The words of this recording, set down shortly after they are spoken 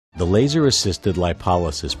The laser-assisted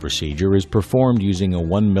lipolysis procedure is performed using a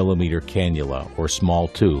 1 mm cannula or small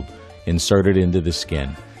tube inserted into the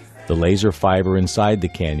skin. The laser fiber inside the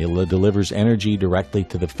cannula delivers energy directly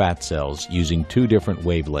to the fat cells using 2 different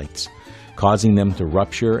wavelengths, causing them to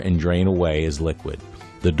rupture and drain away as liquid.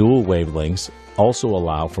 The dual wavelengths also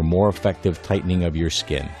allow for more effective tightening of your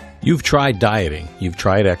skin. You've tried dieting, you've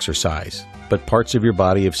tried exercise, but parts of your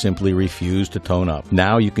body have simply refused to tone up.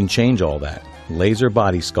 Now you can change all that. Laser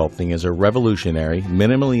body sculpting is a revolutionary,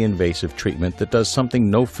 minimally invasive treatment that does something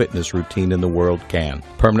no fitness routine in the world can: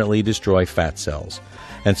 permanently destroy fat cells.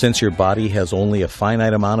 And since your body has only a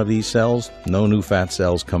finite amount of these cells, no new fat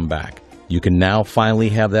cells come back. You can now finally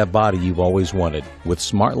have that body you've always wanted with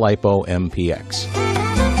SmartLipo MPX.